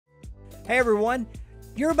Hey everyone,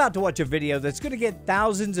 you're about to watch a video that's going to get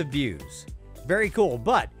thousands of views. Very cool,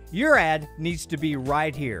 but your ad needs to be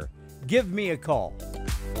right here. Give me a call.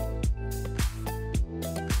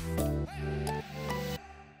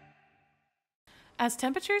 As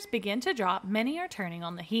temperatures begin to drop, many are turning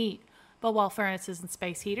on the heat. But while furnaces and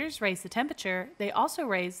space heaters raise the temperature, they also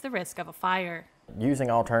raise the risk of a fire.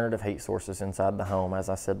 Using alternative heat sources inside the home, as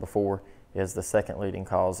I said before, is the second leading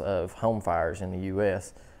cause of home fires in the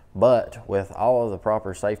U.S. But with all of the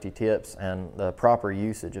proper safety tips and the proper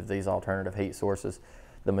usage of these alternative heat sources,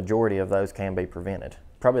 the majority of those can be prevented.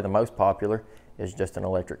 Probably the most popular is just an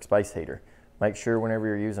electric space heater. Make sure whenever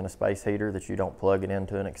you're using a space heater that you don't plug it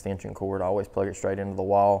into an extension cord. Always plug it straight into the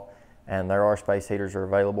wall. And there are space heaters are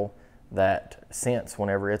available that sense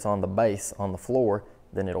whenever it's on the base on the floor,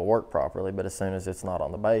 then it'll work properly. But as soon as it's not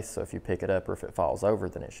on the base, so if you pick it up or if it falls over,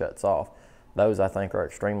 then it shuts off. Those I think are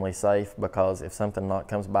extremely safe, because if something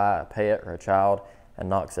comes by, a pet or a child, and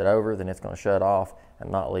knocks it over, then it's going to shut off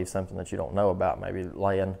and not leave something that you don't know about, maybe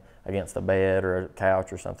laying against a bed or a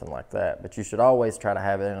couch or something like that. But you should always try to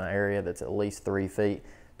have it in an area that's at least 3 feet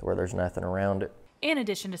to where there's nothing around it. In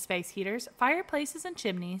addition to space heaters, fireplaces and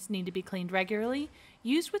chimneys need to be cleaned regularly,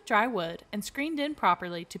 used with dry wood, and screened in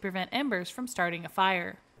properly to prevent embers from starting a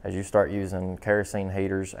fire. As you start using kerosene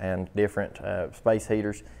heaters and different space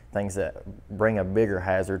heaters, things that bring a bigger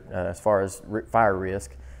hazard as far as fire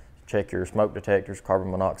risk, check your smoke detectors, carbon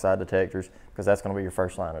monoxide detectors, because that's going to be your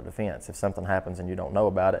first line of defense. If something happens and you don't know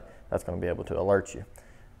about it, that's going to be able to alert you.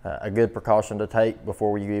 A good precaution to take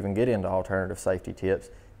before you even get into alternative safety tips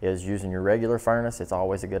is using your regular furnace. It's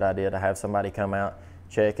always a good idea to have somebody come out,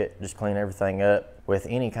 check it, just clean everything up. With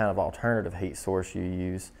any kind of alternative heat source you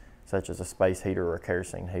use, such as a space heater or a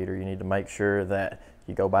kerosene heater, you need to make sure that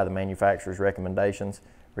you go by the manufacturer's recommendations,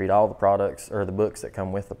 read all the products or the books that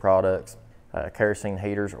come with the products. Kerosene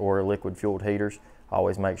heaters or liquid fueled heaters,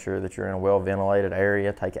 always make sure that you're in a well ventilated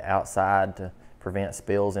area. Take it outside to prevent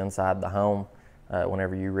spills inside the home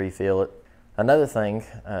whenever you refill it. Another thing,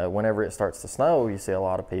 whenever it starts to snow, you see a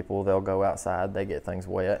lot of people, they'll go outside, they get things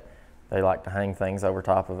wet. They like to hang things over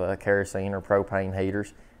top of kerosene or propane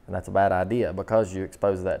heaters, and that's a bad idea, because you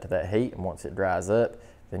expose that to that heat, and once it dries up,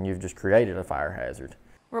 then you've just created a fire hazard.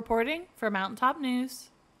 Reporting for Mountaintop News,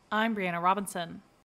 I'm Brianna Robinson.